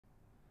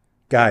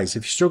Guys,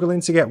 if you're struggling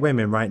to get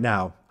women right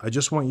now, I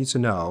just want you to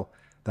know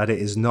that it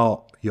is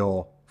not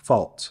your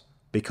fault,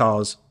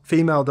 because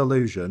female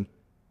delusion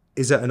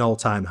is at an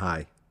all-time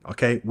high.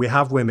 Okay, we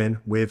have women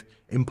with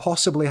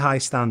impossibly high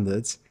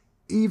standards,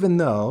 even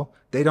though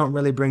they don't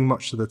really bring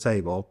much to the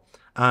table.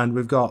 And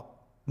we've got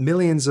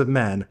millions of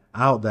men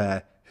out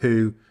there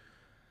who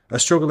are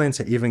struggling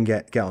to even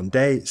get on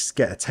dates,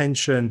 get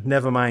attention,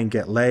 never mind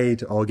get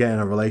laid or get in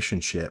a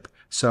relationship.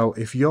 So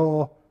if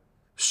you're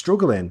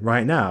struggling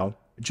right now,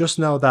 just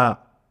know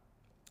that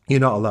you're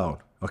not alone,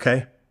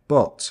 okay?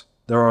 But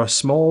there are a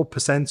small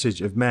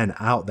percentage of men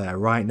out there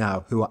right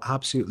now who are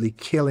absolutely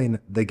killing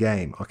the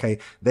game, okay?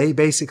 They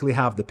basically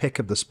have the pick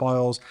of the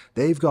spoils.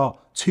 They've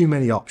got too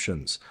many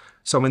options.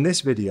 So in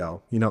this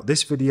video,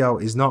 this video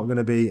is not going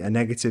to be a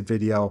negative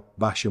video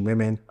bashing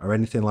women or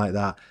anything like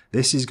that.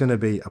 This is going to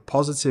be a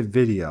positive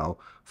video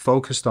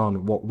focused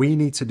on what we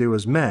need to do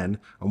as men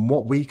and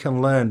what we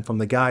can learn from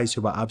the guys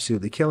who are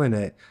absolutely killing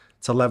it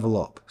to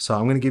level up. So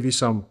I'm going to give you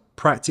some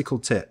practical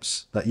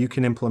tips that you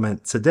can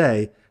implement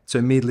today to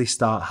immediately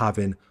start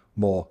having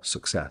more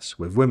success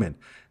with women.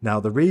 Now,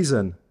 the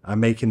reason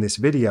I'm making this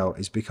video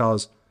is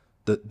because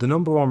the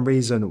number one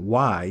reason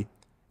why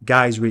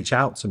guys reach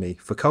out to me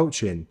for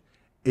coaching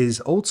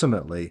is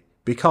ultimately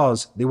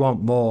because they want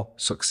more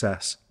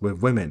success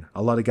with women.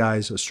 A lot of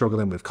guys are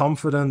struggling with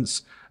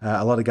confidence.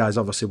 A lot of guys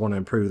obviously want to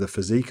improve their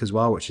physique as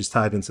well, which is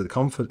tied into the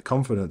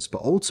confidence.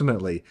 But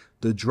ultimately,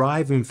 the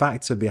driving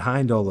factor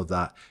behind all of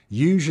that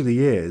usually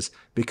is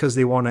because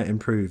they want to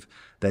improve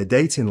their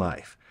dating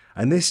life.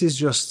 And this is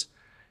just,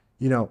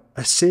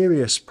 a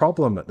serious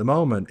problem at the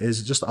moment,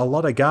 is just a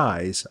lot of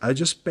guys are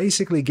just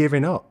basically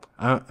giving up.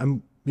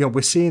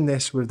 We're seeing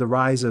this with the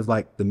rise of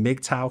like the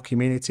MGTOW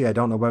community. I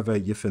don't know whether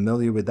you're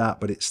familiar with that,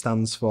 but it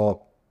stands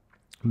for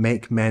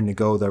Make Men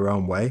Go Their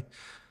Own Way.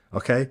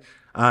 Okay.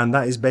 And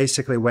that is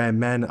basically where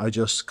men are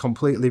just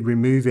completely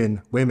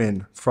removing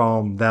women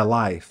from their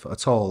life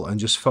at all and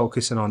just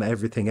focusing on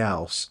everything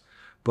else,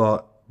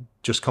 but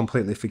just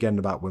completely forgetting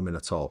about women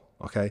at all.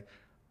 Okay.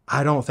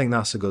 I don't think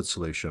that's a good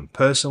solution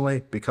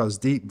personally, because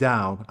deep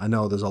down, I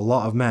know there's a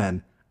lot of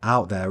men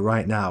out there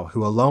right now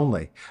who are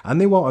lonely, and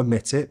they won't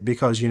admit it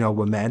because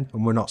we're men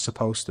and we're not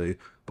supposed to,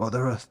 but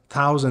there are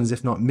thousands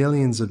if not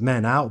millions of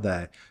men out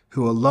there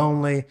who are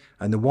lonely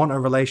and they want a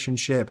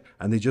relationship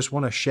and they just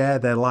want to share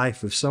their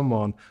life with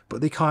someone, but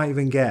they can't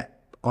even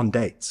get on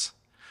dates.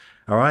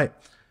 All right,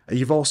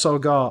 you've also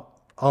got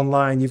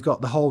online, you've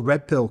got the whole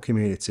red pill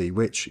community,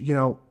 which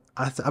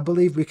I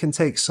believe we can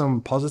take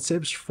some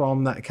positives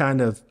from that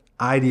kind of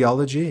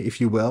ideology, if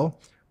you will.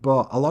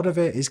 But a lot of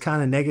it is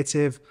kind of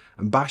negative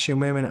and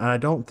bashing women. And I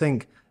don't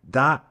think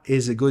that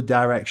is a good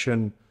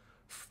direction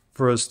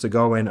for us to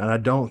go in. And I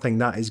don't think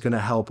that is going to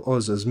help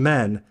us as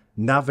men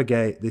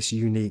navigate this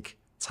unique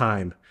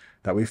time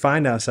that we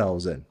find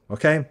ourselves in.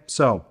 Okay,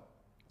 so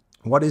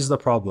what is the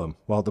problem?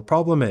 Well, the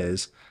problem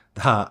is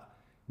that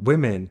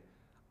women,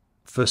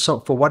 for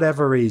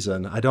whatever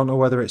reason, I don't know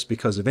whether it's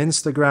because of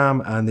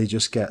Instagram and they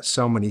just get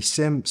so many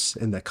simps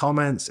in the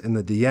comments, in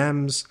the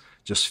DMs,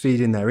 just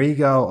feeding their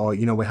ego, or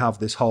we have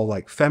this whole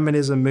like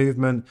feminism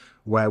movement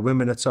where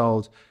women are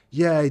told,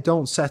 yeah,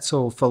 don't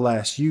settle for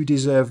less, you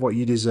deserve what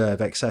you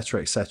deserve,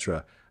 etc.,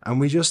 etc. And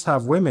we just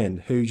have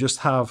women who just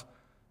have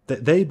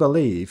that they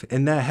believe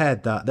in their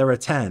head that they're a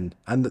 10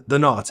 and they're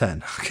not a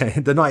 10. Okay,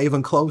 they're not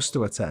even close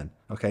to a 10.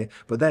 Okay,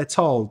 but they're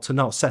told to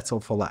not settle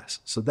for less,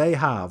 so they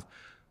have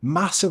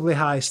massively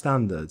high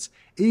standards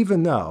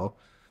even though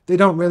they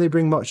don't really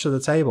bring much to the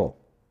table.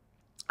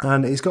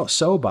 And it's got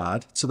so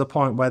bad to the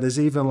point where there's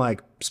even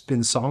like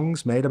been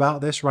songs made about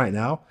this right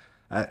now.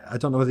 I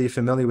don't know whether you're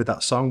familiar with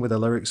that song where the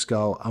lyrics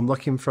go, I'm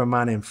looking for a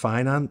man in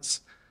finance,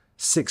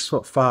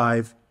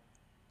 6'5".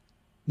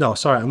 No,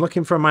 sorry, I'm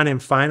looking for a man in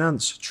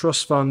finance,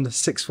 trust fund,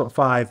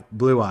 6'5",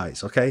 blue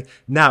eyes. Okay.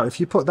 Now, if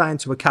you put that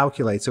into a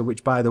calculator,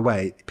 which by the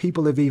way,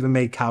 people have even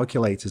made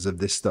calculators of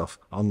this stuff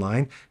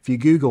online. If you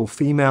Google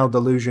female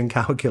delusion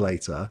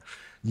calculator,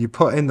 you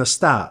put in the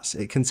stats,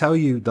 it can tell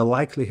you the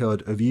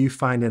likelihood of you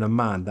finding a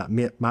man that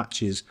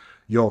matches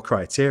your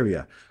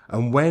criteria.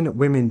 And when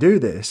women do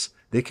this,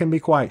 they can be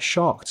quite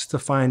shocked to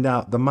find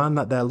out the man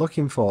that they're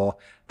looking for,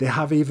 they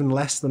have even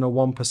less than a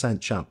 1%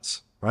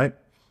 chance, right?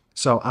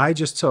 So I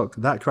just took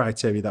that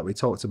criteria that we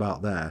talked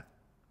about there,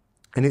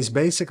 and it's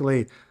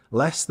basically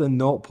less than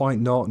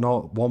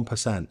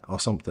 0.001% or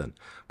something.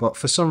 But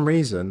for some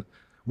reason,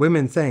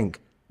 women think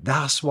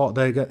that's what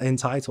they're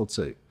entitled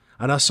to.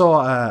 And I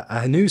saw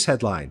a news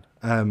headline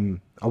a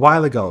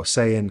while ago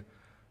saying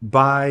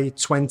by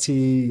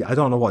I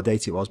don't know what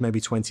date it was, maybe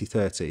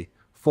 2030,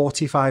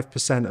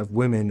 45% of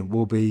women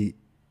will be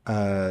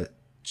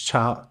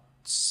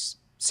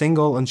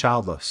single and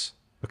childless.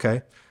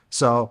 Okay,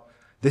 so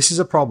this is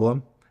a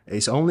problem.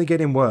 It's only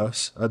getting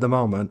worse at the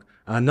moment.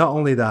 And not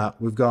only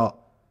that, we've got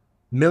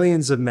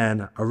millions of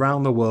men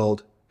around the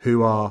world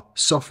who are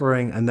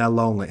suffering and they're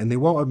lonely. And they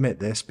won't admit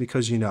this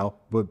because,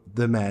 we're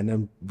the men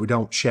and we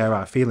don't share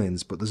our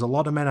feelings. But there's a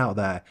lot of men out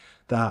there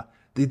that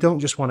they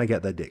don't just want to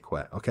get their dick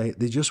wet, okay?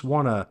 They just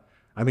want to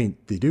I mean,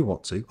 they do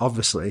want to,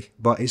 obviously,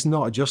 but it's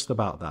not just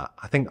about that.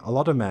 I think a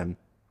lot of men,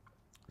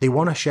 they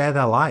want to share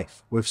their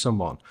life with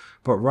someone,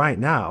 but right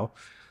now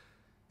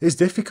it's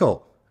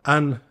difficult.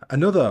 And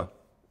another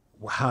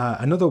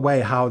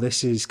way how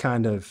this is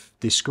kind of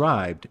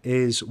described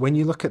is when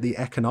you look at the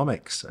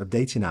economics of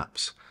dating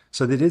apps.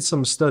 So they did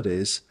some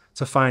studies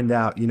to find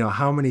out,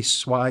 how many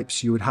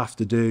swipes you would have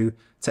to do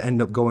to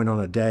end up going on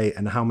a date,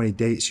 and how many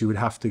dates you would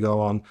have to go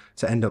on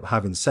to end up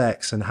having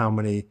sex, and how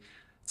many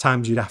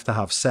times you'd have to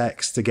have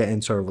sex to get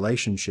into a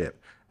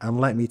relationship. And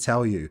let me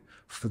tell you,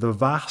 for the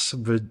vast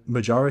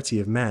majority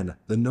of men,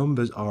 the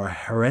numbers are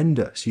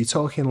horrendous. You're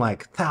talking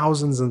like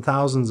thousands and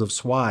thousands of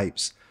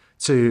swipes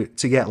to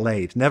get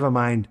laid, never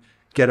mind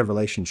get a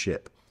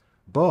relationship.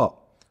 But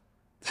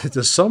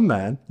to some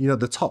men,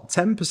 the top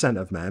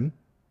 10% of men,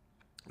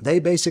 they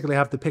basically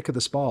have the pick of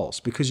the spoils,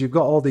 because you've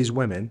got all these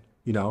women,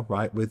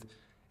 right, with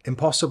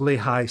impossibly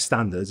high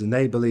standards, and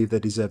they believe they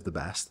deserve the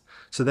best.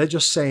 So they're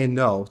just saying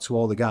no to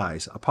all the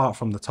guys, apart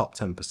from the top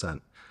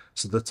 10%.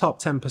 So the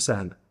top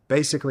 10%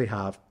 basically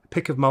have a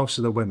pick of most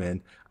of the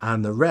women,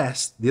 and the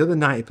rest, the other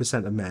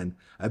 90% of men,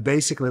 are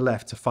basically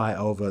left to fight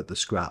over the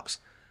scraps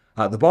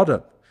at the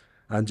bottom.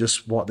 And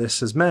just what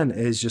this has meant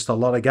is just a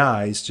lot of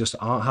guys just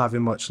aren't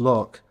having much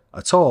luck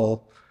at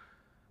all,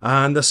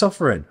 and they're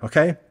suffering,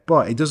 okay?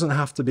 But it doesn't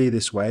have to be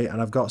this way,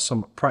 and I've got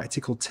some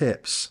practical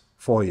tips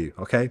for you,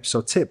 okay?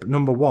 So tip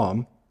number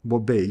 1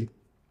 would be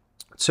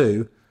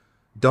to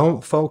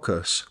don't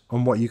focus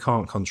on what you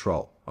can't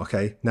control,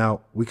 okay?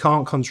 Now, we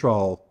can't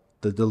control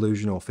the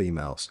delusional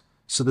females,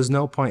 so there's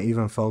no point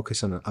even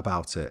focusing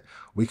about it.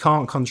 We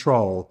can't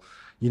control,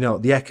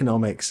 the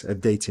economics of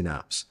dating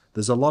apps.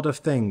 There's a lot of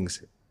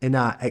things in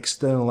our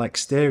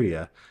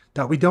exterior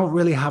that we don't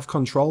really have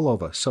control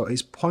over. So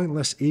it's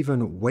pointless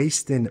even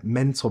wasting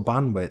mental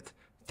bandwidth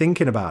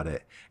thinking about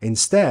it.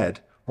 Instead,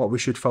 what we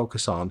should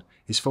focus on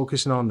is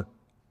focusing on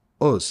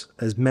us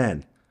as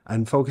men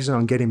and focusing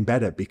on getting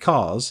better,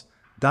 because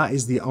that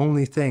is the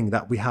only thing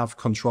that we have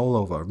control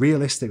over.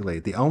 Realistically,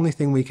 the only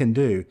thing we can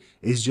do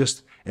is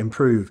just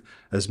improve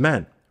as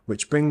men,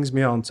 which brings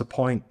me on to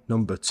point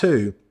number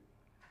 2,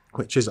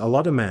 which is a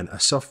lot of men are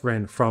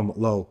suffering from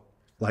low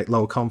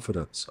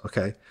confidence,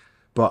 okay?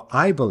 But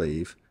I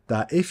believe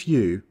that if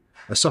you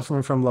are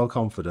suffering from low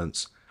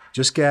confidence,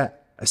 just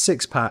get a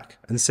 6-pack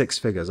and 6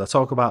 figures. I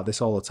talk about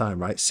this all the time,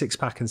 right?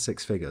 6-pack and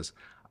 6 figures.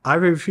 I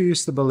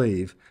refuse to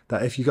believe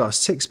that if you got a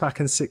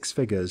 6-pack and 6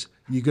 figures,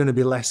 you're going to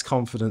be less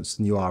confident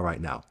than you are right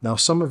now. Now,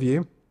 some of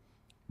you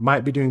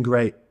might be doing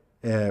great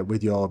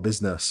with your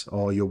business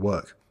or your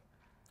work,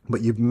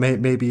 but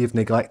maybe you've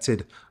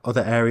neglected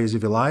other areas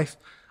of your life.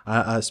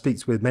 I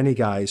speak with many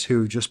guys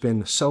who've just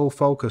been so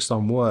focused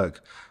on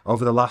work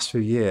over the last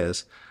few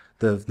years.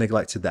 They've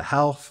neglected their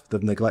health,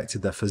 they've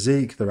neglected their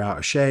physique, they're out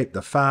of shape,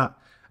 they're fat,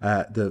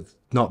 they've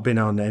not been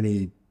on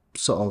any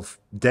sort of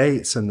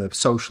dates, and they're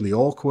socially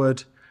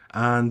awkward,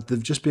 and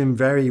they've just been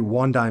very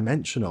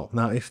one-dimensional.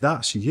 Now, if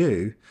that's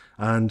you,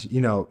 and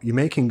you're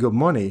making good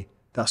money,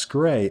 that's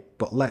great,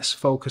 but let's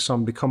focus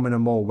on becoming a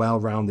more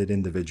well-rounded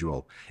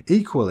individual.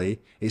 Equally,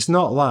 it's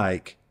not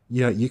like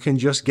you can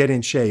just get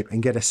in shape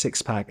and get a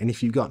 6-pack, and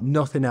if you've got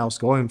nothing else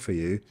going for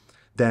you,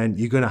 then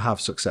you're going to have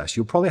success.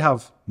 You'll probably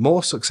have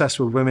more success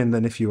with women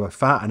than if you were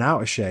fat and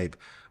out of shape,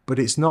 but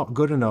it's not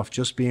good enough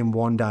just being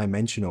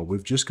one-dimensional.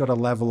 We've just got to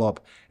level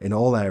up in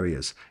all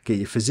areas. Get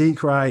your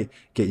physique right,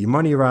 get your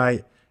money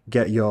right,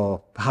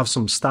 have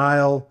some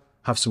style,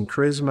 have some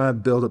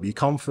charisma, build up your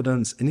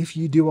confidence. And if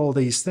you do all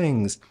these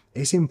things,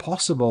 it's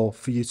impossible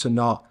for you to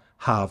not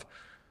have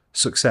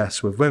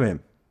success with women.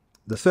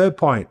 The third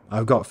point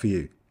I've got for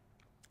you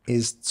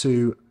is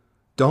to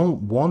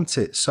don't want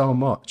it so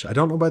much. I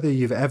don't know whether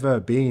you've ever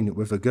been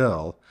with a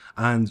girl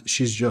and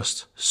she's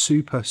just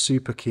super,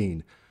 super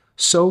keen.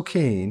 So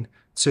keen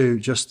to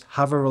just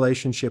have a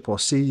relationship or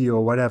see you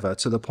or whatever,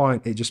 to the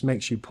point it just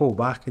makes you pull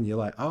back and you're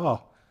like,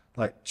 oh,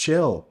 like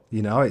chill,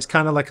 it's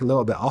kind of like a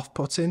little bit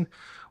off-putting.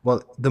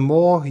 Well, the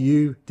more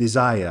you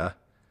desire,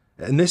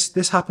 and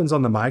this happens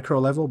on the micro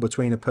level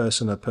between a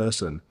person and a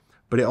person,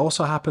 but it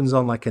also happens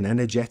on like an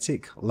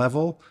energetic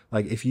level.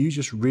 Like if you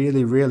just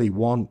really, really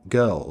want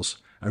girls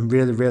and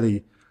really,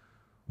 really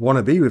want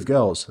to be with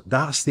girls,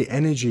 that's the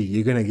energy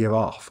you're going to give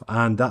off,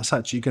 and that's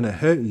actually going to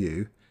hurt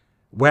you.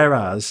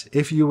 Whereas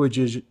if you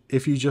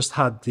just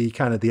had the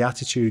kind of the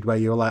attitude where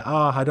you're like,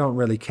 oh, I don't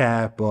really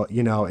care, but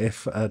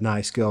if a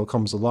nice girl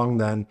comes along,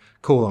 then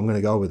cool, I'm going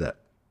to go with it.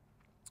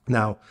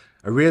 Now,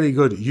 a really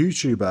good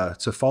YouTuber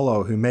to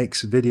follow who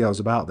makes videos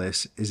about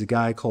this is a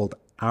guy called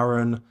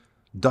Aaron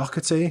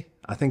Doherty,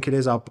 I think it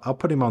is. I'll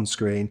put him on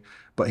screen,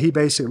 but he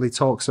basically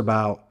talks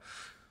about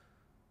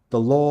the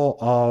law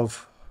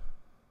of,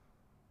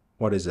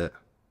 what is it?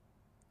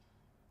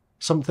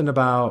 Something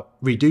about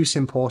reduce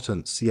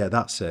importance. Yeah,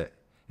 that's it.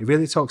 It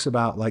really talks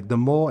about like the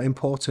more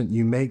important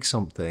you make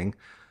something,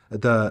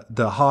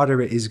 the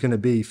harder it is going to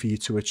be for you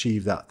to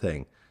achieve that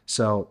thing.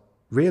 So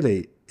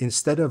really,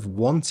 instead of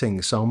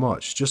wanting so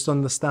much, just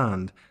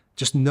understand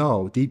Just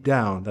know deep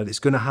down that it's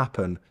going to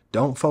happen.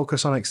 Don't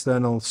focus on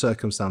external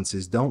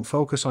circumstances. Don't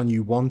focus on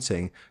you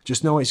wanting.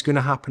 Just know it's going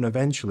to happen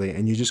eventually,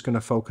 and you're just going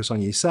to focus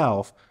on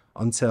yourself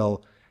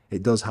until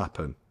it does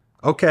happen.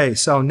 Okay,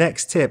 so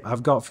next tip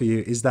I've got for you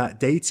is that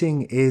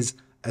dating is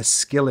a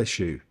skill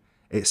issue.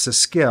 It's a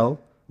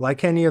skill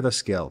like any other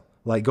skill,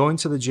 like going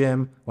to the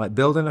gym, like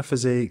building a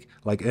physique,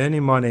 like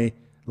earning money,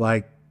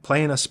 like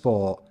playing a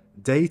sport.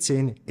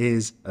 Dating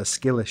is a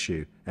skill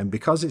issue. And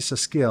because it's a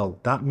skill,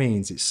 that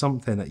means it's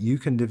something that you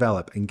can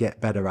develop and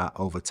get better at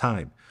over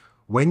time.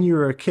 When you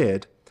were a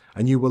kid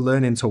and you were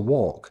learning to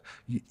walk,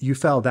 you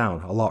fell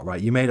down a lot,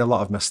 right? You made a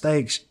lot of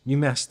mistakes, you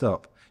messed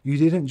up. You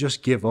didn't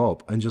just give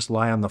up and just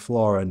lie on the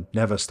floor and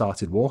never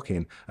started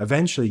walking.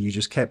 Eventually, you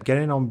just kept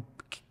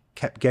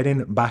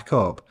getting back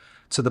up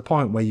to the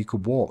point where you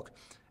could walk.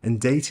 And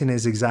dating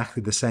is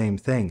exactly the same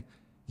thing.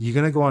 You're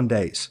going to go on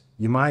dates.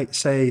 You might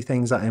say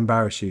things that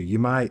embarrass you. You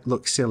might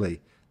look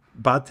silly.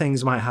 Bad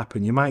things might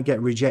happen. You might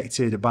get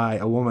rejected by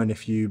a woman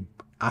if you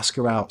ask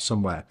her out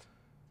somewhere.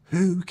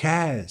 Who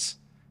cares?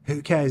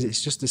 Who cares?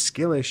 It's just a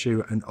skill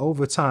issue. And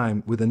over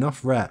time, with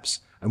enough reps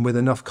and with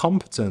enough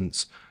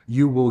competence,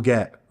 you will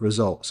get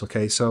results.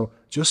 Okay, so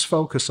just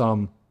focus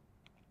on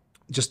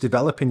just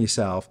developing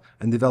yourself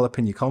and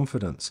developing your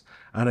confidence.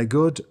 And a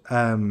good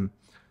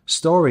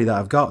story that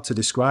I've got to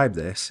describe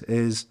this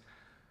is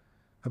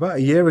about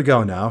a year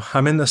ago now.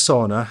 I'm in the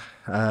sauna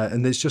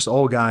and there's just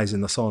all guys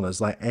in the sauna.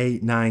 There's like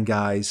 8, 9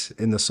 guys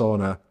in the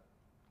sauna.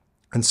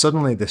 And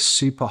suddenly this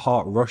super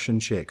hot Russian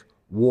chick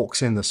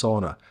walks in the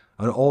sauna,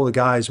 and all the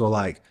guys were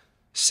like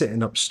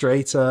sitting up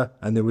straighter,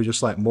 and they were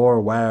just like more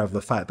aware of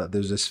the fact that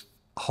there's this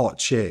hot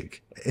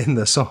chick in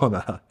the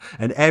sauna.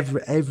 And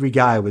every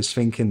guy was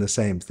thinking the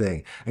same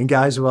thing. And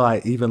guys were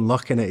like even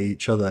looking at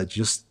each other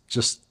just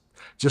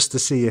to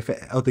see if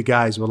other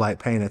guys were like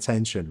paying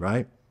attention,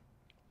 right?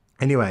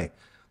 Anyway,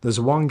 there's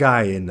one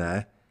guy in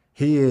there.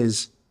 He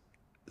is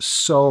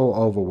so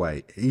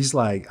overweight. He's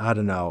like, I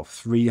don't know,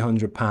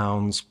 300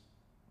 pounds,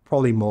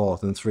 probably more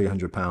than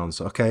 300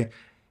 pounds, okay?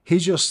 He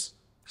just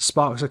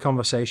sparks a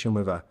conversation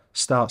with her,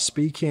 starts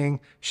speaking,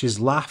 she's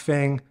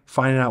laughing,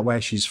 finding out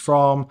where she's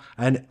from,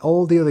 and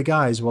all the other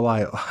guys were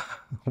like,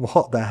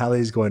 what the hell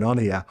is going on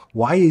here?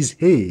 Why is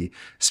he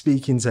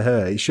speaking to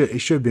her? It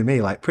should be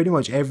me. Like pretty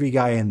much every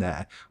guy in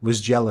there was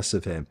jealous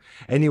of him.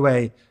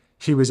 Anyway,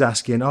 she was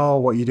asking, oh,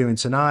 what are you doing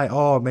tonight?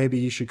 Oh, maybe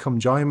you should come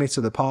join me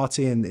to the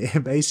party. And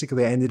it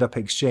basically ended up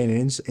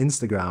exchanging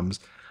Instagrams.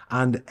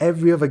 And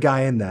every other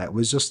guy in there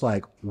was just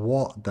like,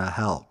 what the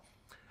hell?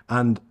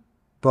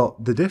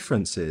 But the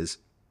difference is,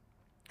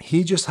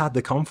 he just had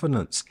the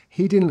confidence.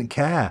 He didn't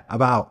care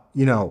about,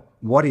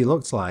 what he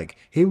looked like.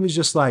 He was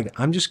just like,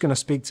 I'm just going to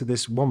speak to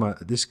this woman,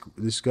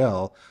 this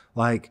girl,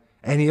 like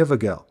any other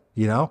girl,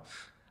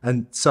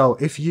 And so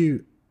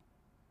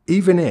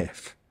even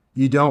if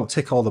you don't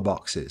tick all the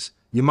boxes,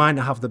 you might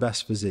not have the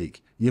best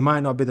physique, you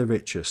might not be the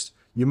richest,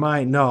 you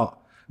might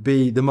not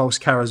be the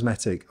most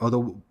charismatic or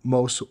the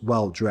most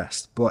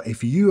well-dressed, but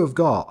if you have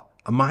got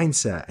a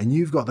mindset and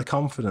you've got the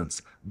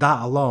confidence,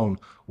 that alone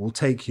will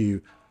take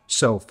you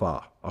so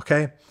far,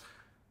 okay?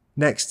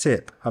 Next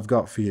tip I've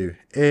got for you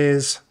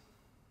is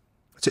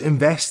to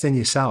invest in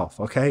yourself,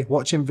 okay?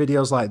 Watching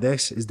videos like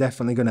this is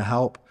definitely going to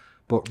help,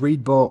 but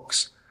read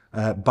books,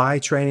 buy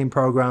training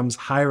programs,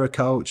 hire a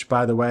coach,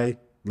 by the way,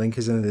 link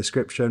is in the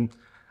description.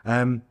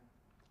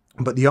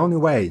 But the only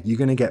way you're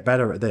going to get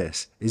better at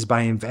this is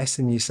by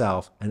investing in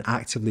yourself and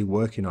actively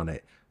working on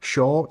it.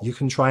 Sure, you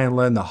can try and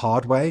learn the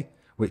hard way,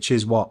 which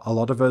is what a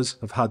lot of us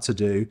have had to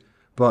do,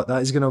 but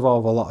that is going to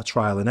involve a lot of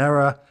trial and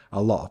error,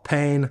 a lot of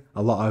pain,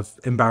 a lot of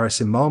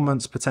embarrassing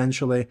moments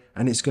potentially,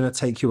 and it's going to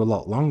take you a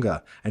lot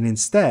longer. And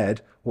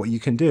instead, what you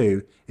can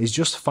do is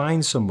just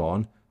find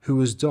someone who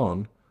has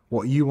done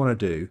what you want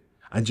to do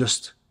and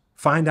just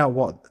find out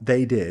what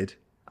they did,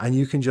 and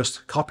you can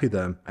just copy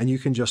them and you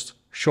can just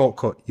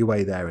shortcut your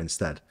way there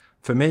instead.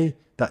 For me,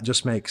 that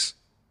just makes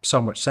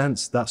so much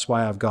sense. That's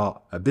why I've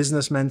got a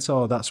business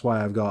mentor. That's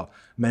why I've got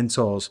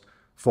mentors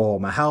for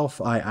my health.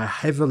 I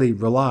heavily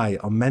rely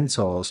on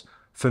mentors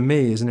for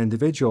me as an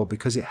individual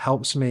because it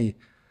helps me.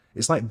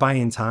 It's like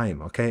buying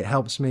time, okay? It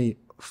helps me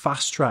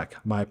fast track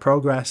my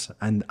progress,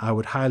 and I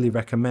would highly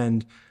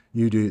recommend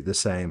you do the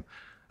same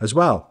as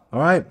well. All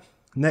right.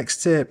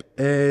 Next tip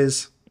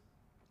is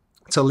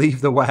to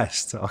leave the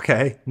West,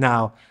 okay?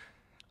 Now,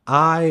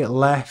 I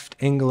left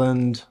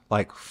England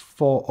like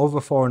over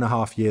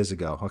 4.5 years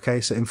ago,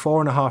 okay? So in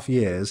 4.5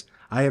 years,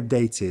 I have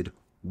dated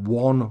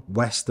one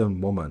Western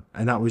woman,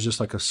 and that was just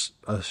like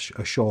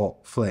a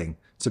short fling,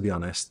 to be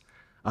honest.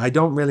 I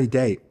don't really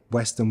date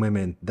Western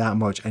women that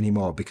much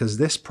anymore because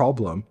this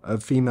problem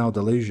of female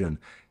delusion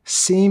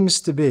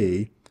seems to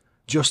be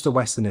just a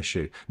Western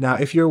issue. Now,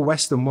 if you're a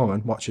Western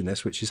woman watching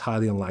this, which is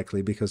highly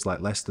unlikely because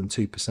like less than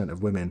 2%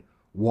 of women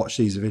watch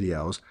these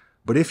videos,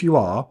 but if you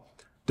are,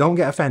 don't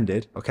get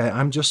offended, okay?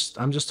 I'm just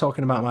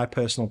talking about my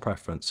personal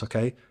preference,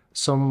 okay?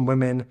 Some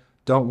women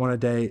don't want to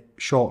date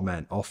short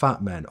men or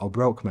fat men or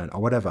broke men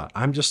or whatever.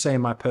 I'm just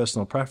saying my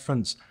personal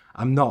preference.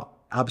 I'm not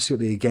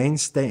absolutely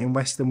against dating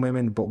Western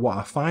women, but what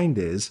I find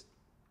is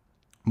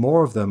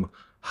more of them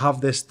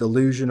have this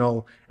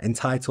delusional,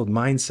 entitled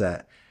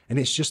mindset, and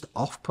it's just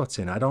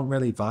off-putting. I don't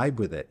really vibe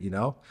with it, you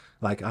know?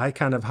 Like, I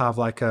kind of have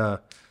like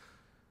a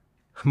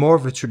more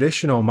of a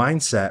traditional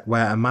mindset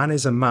where a man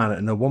is a man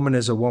and a woman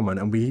is a woman,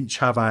 and we each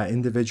have our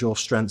individual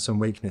strengths and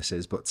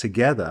weaknesses, but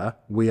together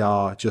we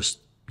are just,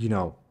 you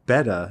know,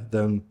 better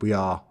than we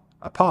are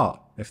apart,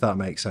 if that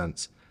makes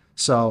sense.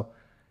 So,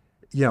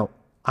 you know,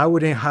 I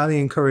would highly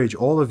encourage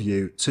all of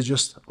you to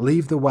just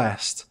leave the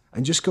West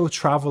and just go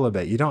travel a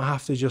bit. You don't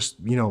have to just,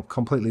 you know,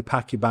 completely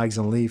pack your bags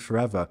and leave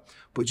forever,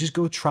 but just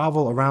go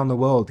travel around the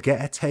world,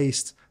 get a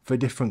taste for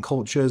different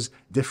cultures,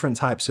 different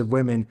types of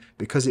women,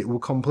 because it will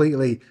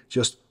completely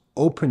just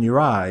open your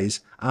eyes,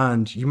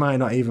 and you might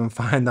not even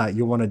find that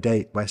you want to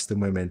date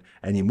Western women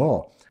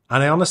anymore.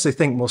 And I honestly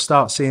think we'll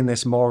start seeing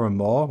this more and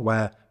more,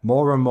 where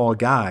more and more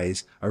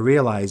guys are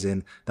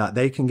realizing that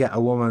they can get a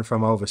woman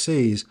from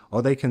overseas,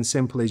 or they can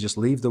simply just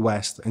leave the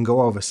West and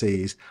go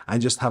overseas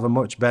and just have a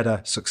much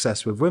better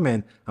success with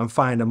women and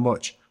find a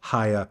much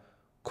higher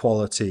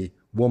quality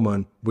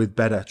woman with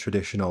better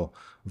traditional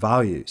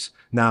values.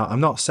 Now, I'm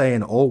not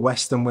saying all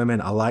Western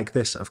women are like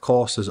this. Of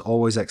course, there's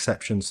always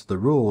exceptions to the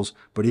rules.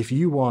 But if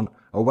you want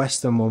a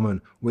Western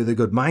woman with a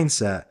good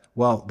mindset,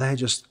 well, they're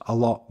just a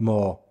lot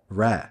more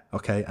rare,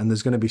 okay? And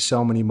there's going to be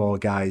so many more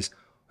guys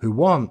who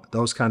want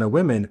those kind of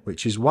women,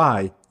 which is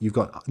why you've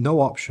got no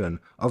option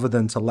other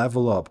than to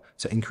level up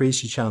to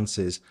increase your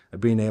chances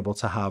of being able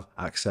to have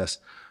access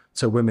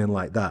to women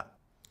like that.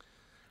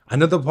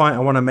 Another point I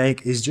want to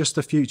make is just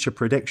a future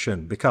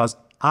prediction, because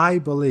I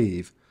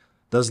believe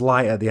there's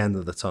light at the end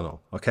of the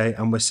tunnel, okay?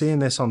 And we're seeing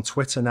this on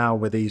Twitter now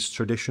with these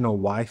traditional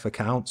wife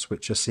accounts,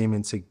 which are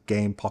seeming to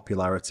gain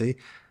popularity.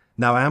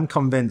 Now, I am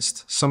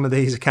convinced some of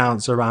these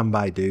accounts are ran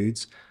by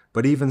dudes,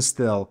 but even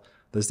still,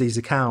 there's these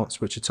accounts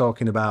which are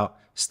talking about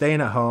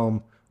staying at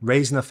home,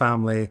 raising a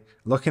family,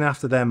 looking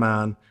after their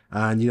man,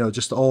 and, you know,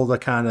 just all the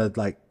kind of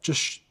like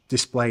just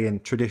displaying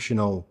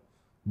traditional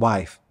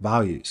wife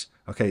values.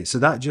 Okay, so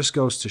that just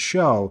goes to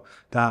show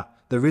that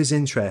there is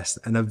interest,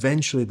 and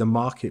eventually the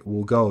market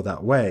will go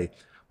that way.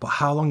 But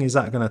how long is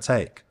that going to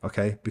take?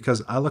 Okay,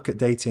 because I look at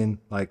dating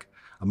like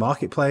a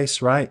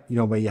marketplace, right? You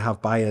know, where you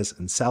have buyers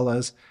and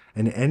sellers,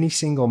 and in any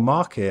single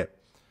market,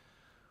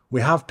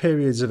 we have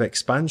periods of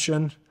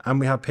expansion and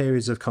we have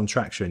periods of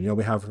contraction. You know,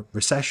 we have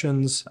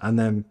recessions and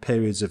then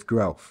periods of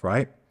growth,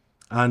 right?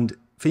 And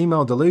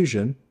female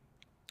delusion,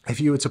 if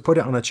you were to put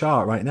it on a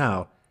chart right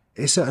now,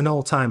 it's at an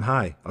all-time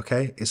high,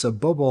 okay? It's a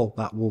bubble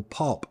that will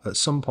pop at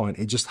some point.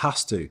 It just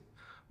has to.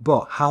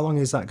 But how long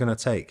is that going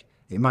to take?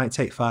 It might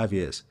take 5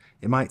 years.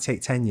 It might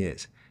take 10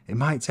 years. It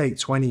might take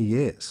 20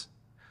 years.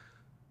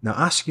 Now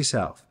ask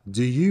yourself,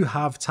 do you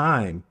have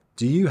time?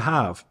 Do you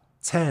have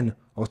 10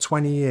 or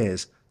 20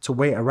 years to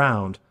wait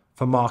around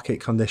for market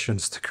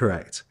conditions to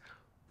correct?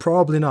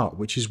 Probably not,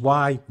 which is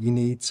why you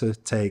need to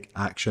take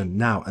action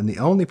now. And the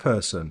only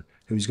person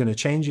who's going to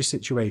change your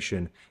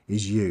situation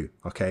is you,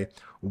 okay?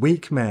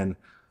 Weak men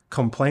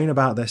complain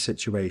about their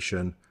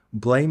situation,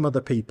 blame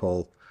other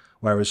people,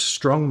 whereas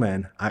strong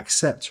men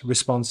accept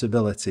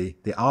responsibility.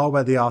 They are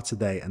where they are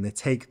today, and they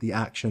take the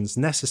actions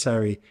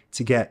necessary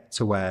to get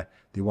to where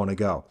they want to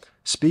go.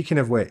 Speaking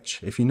of which,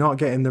 if you're not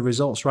getting the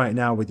results right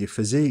now with your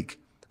physique,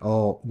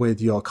 or with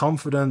your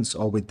confidence,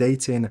 or with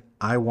dating,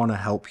 I want to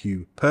help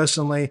you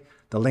personally.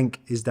 The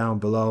link is down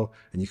below,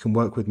 and you can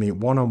work with me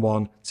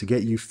one-on-one to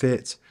get you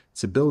fit,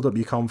 to build up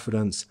your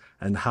confidence,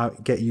 and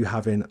get you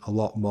having a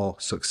lot more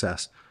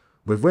success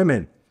with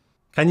women.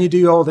 Can you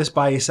do all this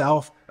by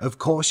yourself? Of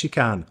course you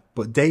can,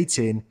 but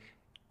dating,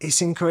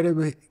 it's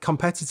incredibly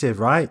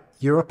competitive, right?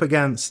 You're up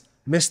against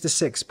Mr.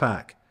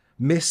 Six-Pack,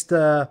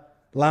 Mr.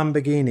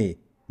 Lamborghini,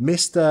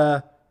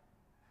 Mr.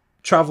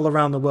 Travel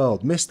around the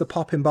world, Mr.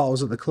 Popping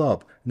bottles at the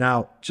club.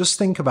 Now, just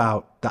think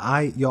about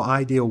your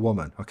ideal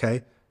woman,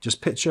 okay? Just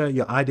picture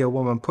your ideal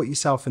woman, put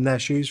yourself in their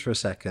shoes for a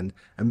second,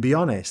 and be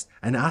honest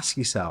and ask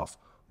yourself,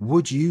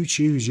 would you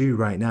choose you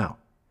right now?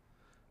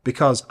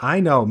 Because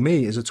I know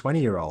me as a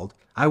 20-year-old,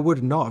 I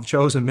would not have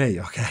chosen me,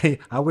 okay?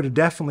 I would have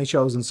definitely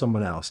chosen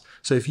someone else.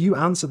 So if you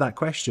answer that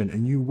question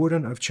and you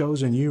wouldn't have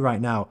chosen you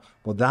right now,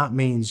 well, that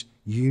means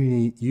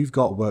you've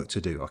got work to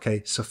do,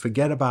 okay? So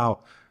forget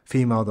about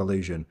female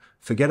delusion.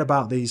 Forget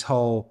about these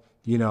whole,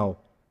 you know,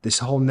 this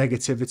whole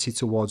negativity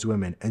towards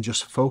women, and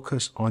just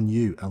focus on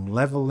you and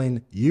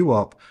leveling you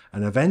up.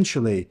 And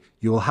eventually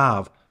you'll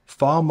have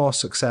far more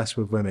success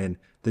with women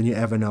than you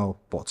ever know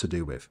what to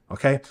do with.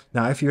 Okay.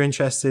 Now, if you're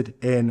interested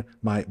in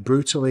my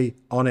brutally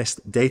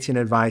honest dating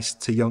advice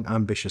to young,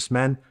 ambitious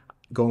men,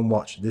 go and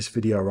watch this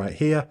video right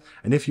here.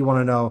 And if you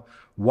want to know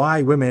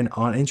why women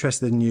aren't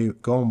interested in you,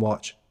 go and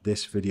watch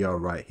this video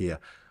right here.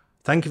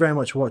 Thank you very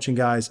much for watching,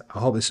 guys. I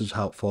hope this was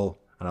helpful,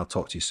 and I'll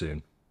talk to you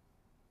soon.